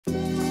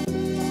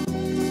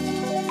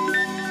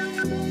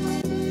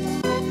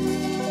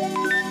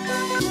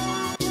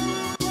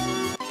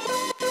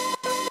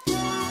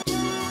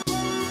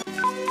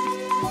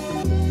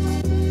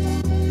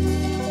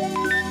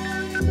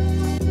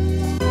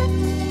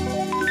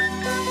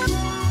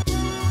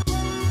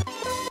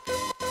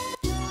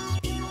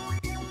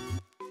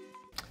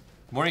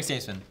Good morning,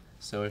 Statesman.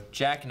 So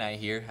Jack and I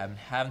here have been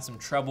having some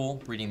trouble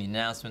reading the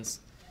announcements.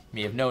 You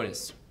may have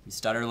noticed we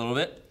stutter a little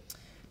bit,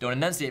 don't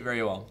enunciate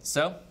very well.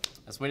 So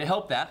as a way to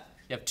help that,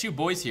 we have two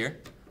boys here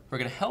who are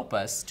going to help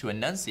us to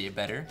enunciate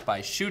better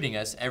by shooting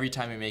us every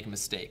time we make a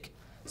mistake.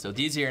 So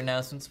these are your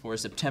announcements for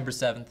September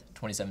 7th,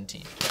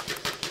 2017.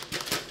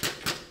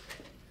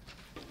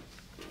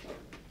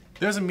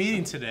 There's a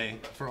meeting today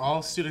for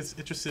all students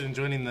interested in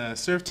joining the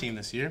surf team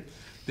this year.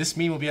 This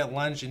meeting will be at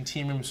lunch in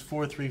team rooms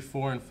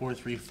 434 and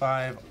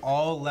 435.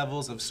 All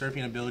levels of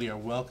surfing ability are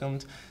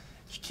welcomed.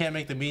 If you can't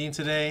make the meeting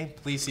today,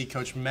 please see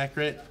Coach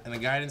Meckrit in the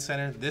Guidance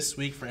Center this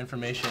week for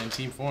information and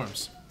team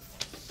forums.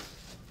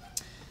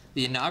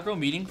 The inaugural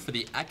meeting for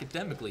the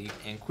Academic League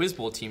and Quiz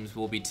Bowl teams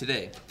will be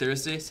today,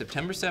 Thursday,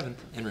 September 7th,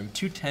 in room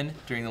 210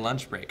 during the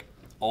lunch break.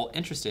 All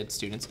interested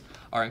students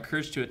are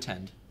encouraged to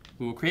attend.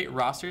 We will create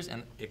rosters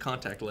and a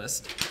contact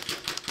list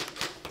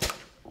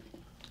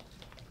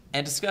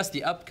and discuss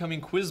the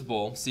upcoming Quiz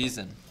Bowl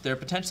season. There are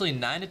potentially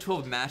 9 to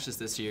 12 matches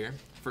this year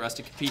for us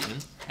to compete in,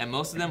 and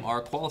most of them are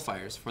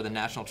qualifiers for the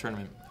national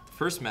tournament. The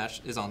first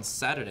match is on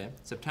Saturday,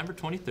 September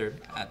 23rd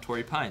at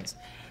Torrey Pines.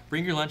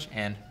 Bring your lunch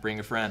and bring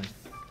a friend.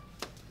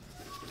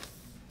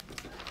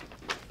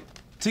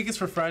 Tickets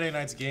for Friday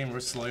night's game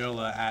versus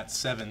Loyola at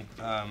 7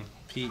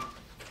 p.m.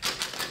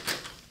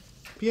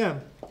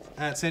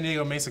 at San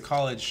Diego Mesa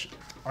College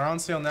are on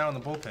sale now in the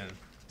bullpen.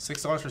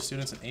 $6 for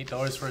students and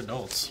 $8 for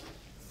adults.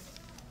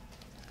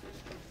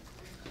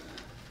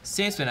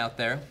 Statesman out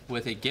there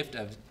with a gift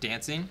of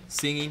dancing,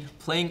 singing,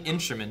 playing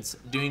instruments,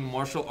 doing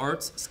martial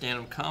arts,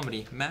 stand-up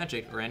comedy,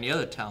 magic, or any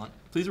other talent,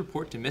 please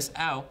report to Miss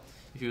Au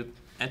if you would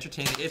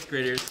entertain the 8th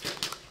graders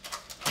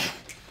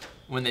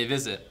when they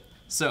visit.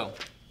 So,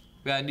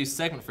 we got a new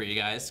segment for you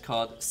guys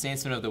called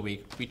Statesman of the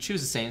Week. We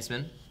choose a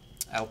statesman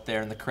out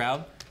there in the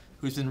crowd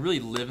who's been really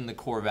living the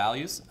core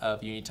values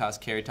of Unitas,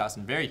 Caritas,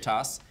 and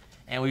Veritas,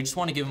 and we just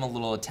want to give him a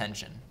little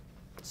attention.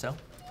 So,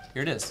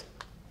 here it is.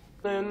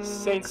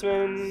 Saintsman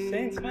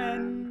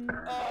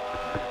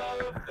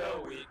of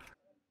the week.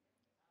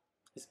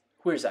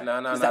 Where's that? No,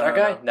 is that our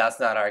guy? No,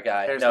 that's not our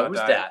guy. No, who's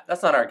that?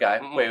 That's not our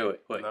guy. Wait.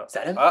 No. Is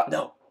that him?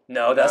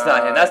 No, that's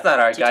not him. That's not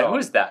our guy. Tall.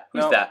 Who's that?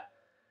 Who's No. that?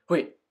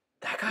 Wait,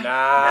 that guy?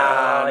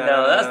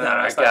 No, that's not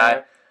our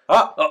guy.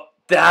 Oh,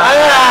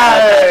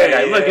 That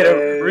guy. Look at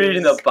him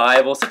reading the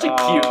Bible. Such a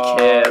cute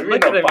kid.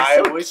 Look at him.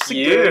 Bible. He's so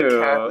He's a cute.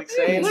 good Catholic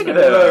saint. Look at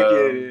Look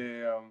him. at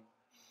him.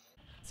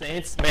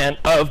 Saintsman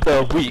of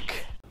the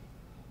week.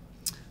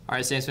 All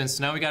right, Statesman,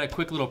 so now we got a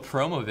quick little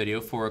promo video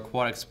for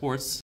aquatic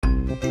sports.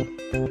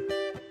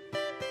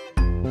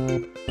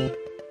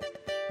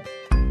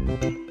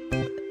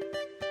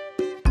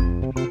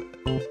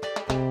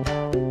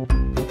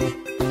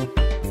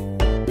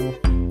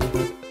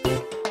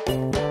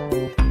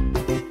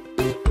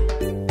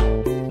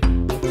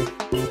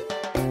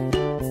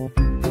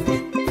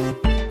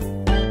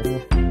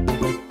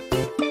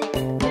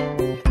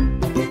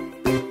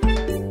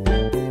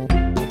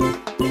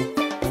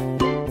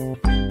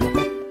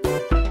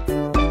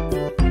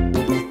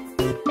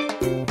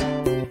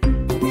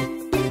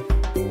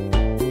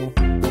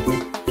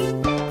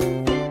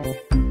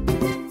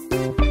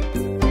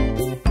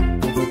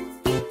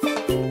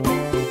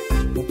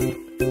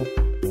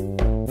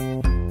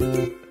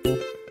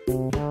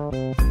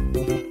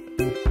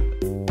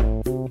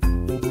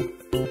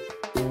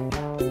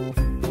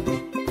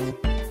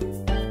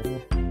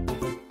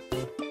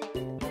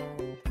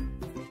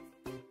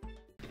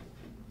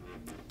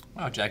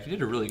 Wow, Jack, you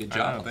did a really good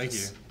job. I know, thank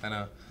you. I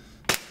know.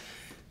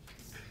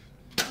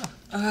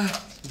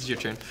 This is your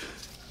turn.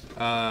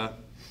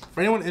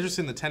 For anyone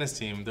interested in the tennis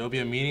team, there will be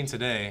a meeting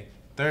today,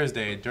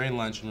 Thursday, during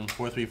lunch in room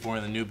 434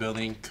 in the new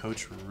building,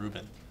 Coach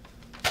Rubin.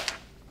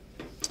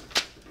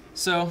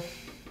 So,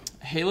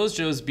 Halos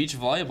Joe's beach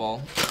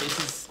volleyball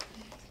faces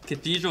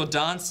Cathedral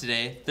Dons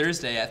today,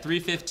 Thursday at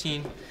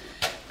 3:15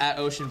 at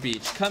Ocean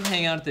Beach. Come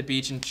hang out at the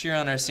beach and cheer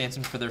on our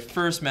Statesmen for their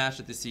first match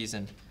of the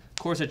season.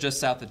 Courts are just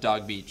south of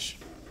Dog Beach.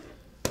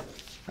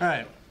 All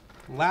right.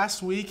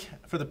 Last week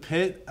for the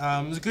pit,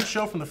 it was a good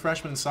show from the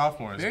freshmen and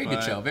sophomores. Very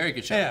good show, very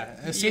good show. Yeah,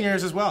 and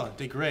seniors as well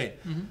did great.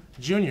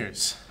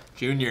 Juniors.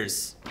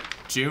 Juniors.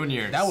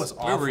 That was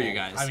awful. Where were you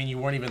guys? I mean, you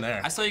weren't even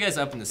there. I saw you guys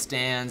up in the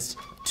stands.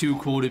 Too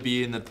cool to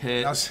be in the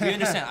pit. We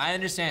understand. I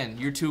understand.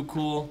 You're too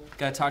cool.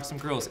 Gotta talk to some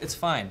girls. It's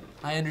fine.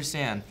 I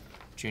understand.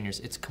 Juniors,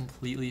 it's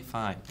completely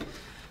fine.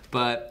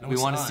 But we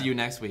want to see you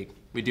next week.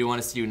 We do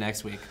want to see you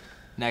next week.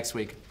 Next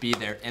week, be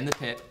there in the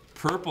pit.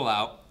 Purple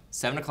out,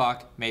 7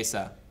 o'clock,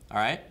 Mesa. All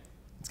right?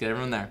 Let's get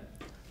everyone there.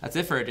 That's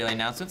it for our daily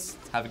announcements.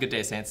 Have a good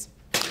day, Saints.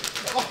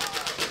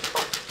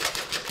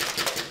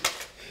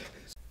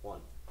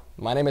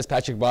 My name is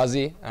Patrick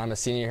Bazzi, and I'm a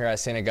senior here at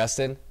St.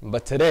 Augustine.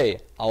 But today,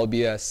 I will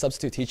be a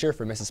substitute teacher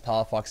for Mrs.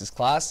 Palafox's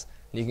class,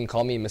 and you can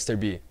call me Mr.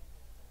 B.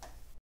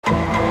 How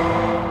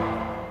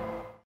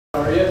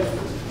are you?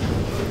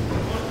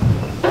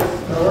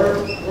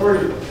 Where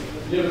are you?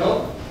 Do you have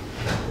help?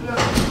 No.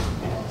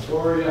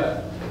 Where are you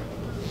at?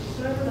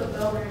 Whatever the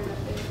bell rang, I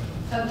think.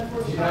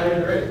 7:45. You're not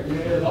even great. You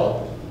need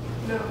help?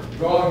 No.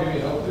 Go on, give me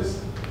help, please.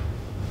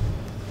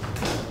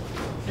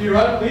 Can you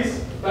run,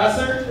 please?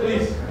 Faster,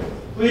 please.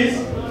 Please.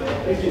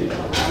 Thank you.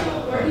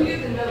 Where do you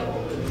get the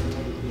note?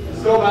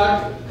 Just go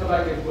back, come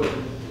back and quick.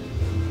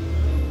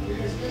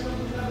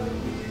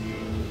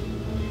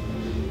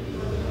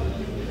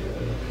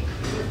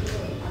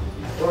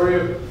 Where are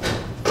you?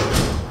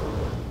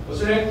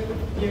 What's your name?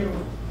 Diego.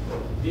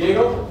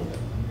 Diego?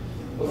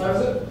 What time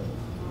is it?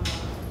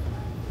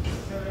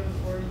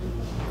 7:40.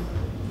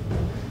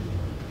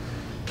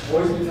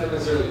 Always be 10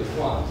 minutes early.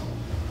 Come on.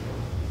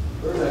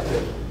 Where's that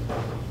kid?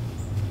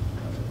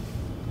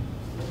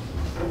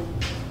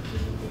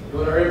 You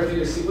want to hurry up and take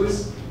your seat,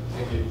 please?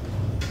 Thank you.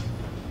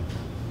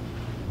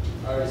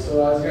 Alright,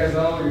 so as you guys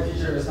know, your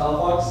teacher, Miss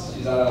Palafox,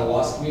 she's at a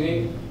WASP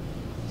meeting.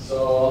 So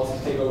I'll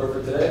take over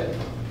for today.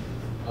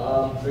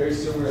 Very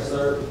soon we're going to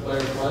start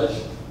declaring the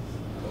pledge.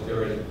 We'll get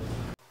ready.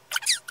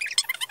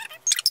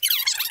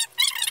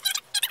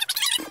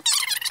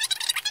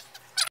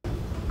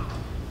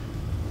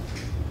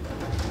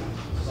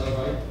 Something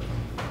funny?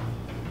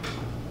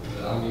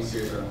 I'm being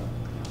serious right now.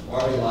 Why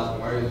are you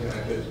laughing? Why are you looking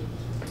at kids?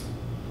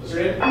 What's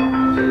your name?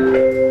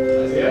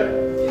 Isaiah?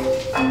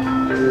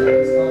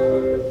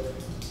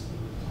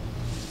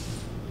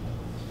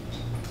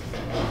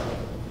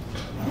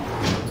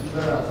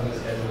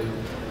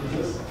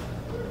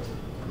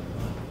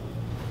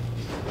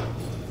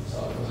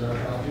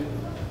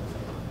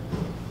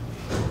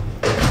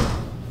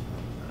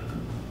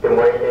 Good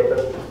morning,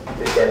 Nathan.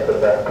 Please stand for the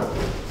back.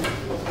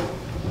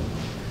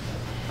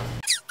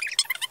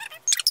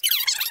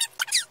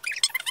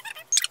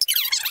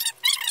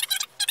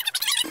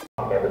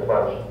 Campus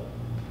lunch.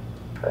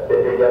 That's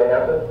it, your young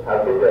announcement.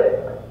 Have a good day.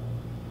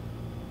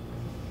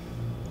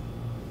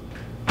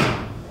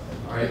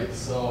 Alright,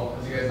 so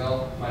as you guys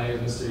know, my name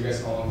is Mr. You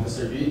guys call him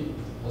Mr. B.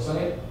 What's my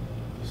name?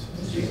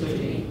 Mr.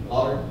 B.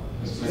 Louder?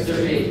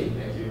 Mr. B.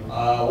 Thank you.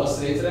 What's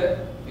the date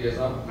today? You guys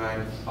know?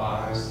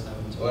 9/5.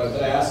 What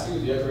did I ask you?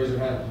 You have to raise your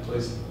hand,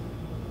 please.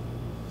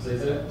 What's the date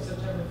today?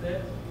 September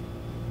 5th.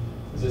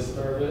 Is this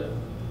September 5th?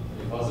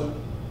 Are you positive?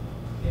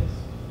 Yes.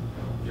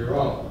 You're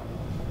wrong.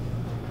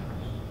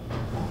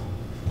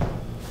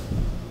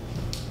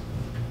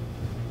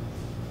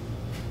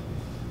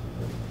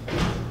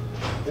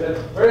 Get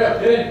in. Hurry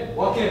up, get in.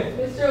 Walk in.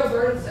 Mr.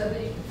 O'Byrne said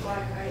that you could fly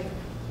a kite.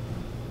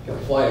 You can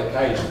fly a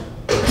kite.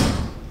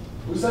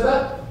 Who said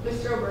that?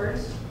 Mr. O'Byrne?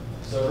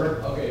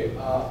 Server. Okay,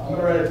 I'm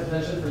gonna write a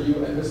detention for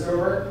you and Mr.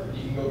 Over.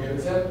 You can go give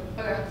it to him.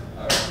 Okay.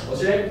 Alright.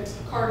 What's your name?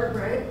 Carter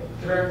Bright.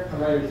 Come here.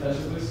 Come write your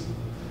detention, please.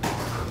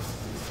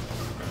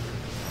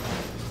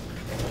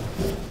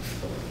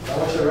 I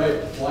want you to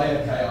write fly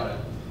a kite on it.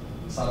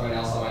 Something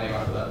else on my name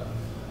after that.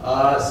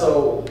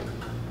 So,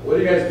 what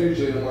do you guys do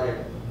usually in the morning?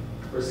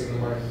 First thing in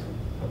the morning.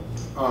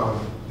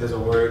 There's a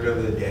word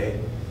of the day,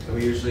 and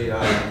we usually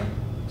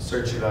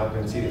search it up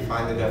and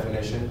find the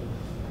definition,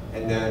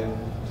 and then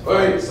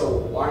Wait, so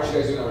why aren't you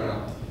guys doing that right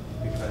now?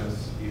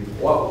 because you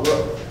What?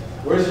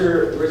 Where's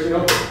your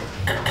notebook?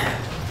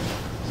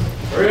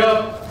 Hurry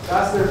up!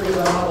 Faster, please.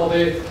 I'm up all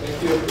day.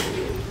 Thank you.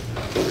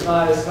 It's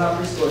not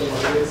preschool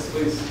anymore, kids.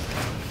 Please.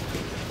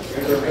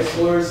 You're gonna high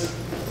schoolers.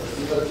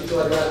 You got a teacher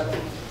like that.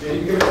 Yeah, you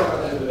can give it up at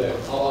the end of the day.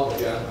 I'll help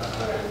you.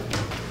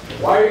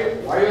 Why are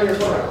you on your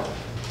phone right now?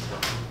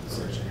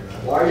 searching it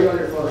up. Why are you on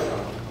your phone right now?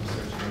 I'm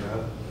searching it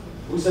up.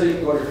 Who said you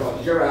can go on your phone?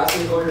 Did you ever ask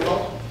me to go on your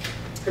phone?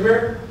 Come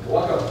here.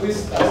 Walk up,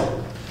 please.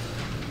 Faster.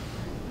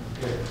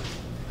 Here.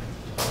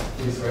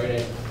 Please, write your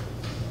name.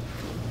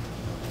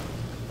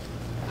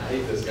 I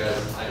hate this,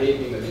 guys. I hate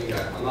being the mean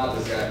guy. I'm not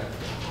this guy.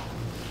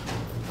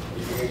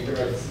 You can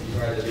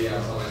write the DM.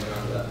 I'll let you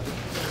after that.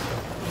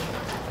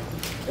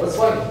 What's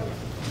funny?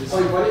 Is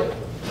something funny?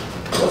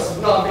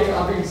 No,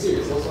 I'm being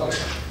serious. What's funny?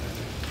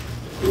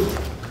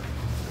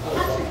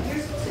 Patrick,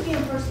 you're supposed to be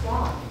in first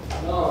block.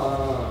 No.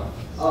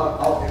 I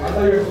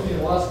thought you were looking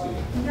at last week.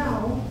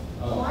 No.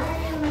 Oh. Why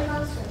are you in my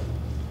classroom?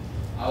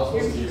 I was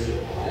supposed to be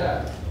here.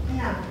 Yeah.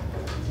 Yeah.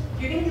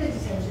 You're gonna get a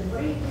detention.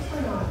 What's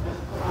going on?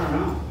 I don't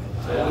know.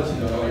 I want you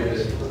to know what you're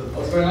doing.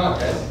 What's going on,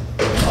 guys?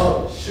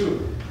 Oh,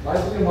 shoot. Am I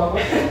supposed to be my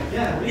way?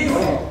 Yeah, what are you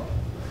doing?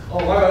 Oh,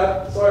 my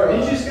bad. Sorry.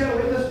 Did you just gotta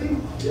wait this thing?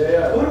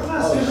 Yeah. Go to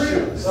class, Oh, dude, hurry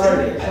shoot. up.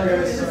 Sorry.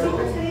 Is it Sorry.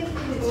 today?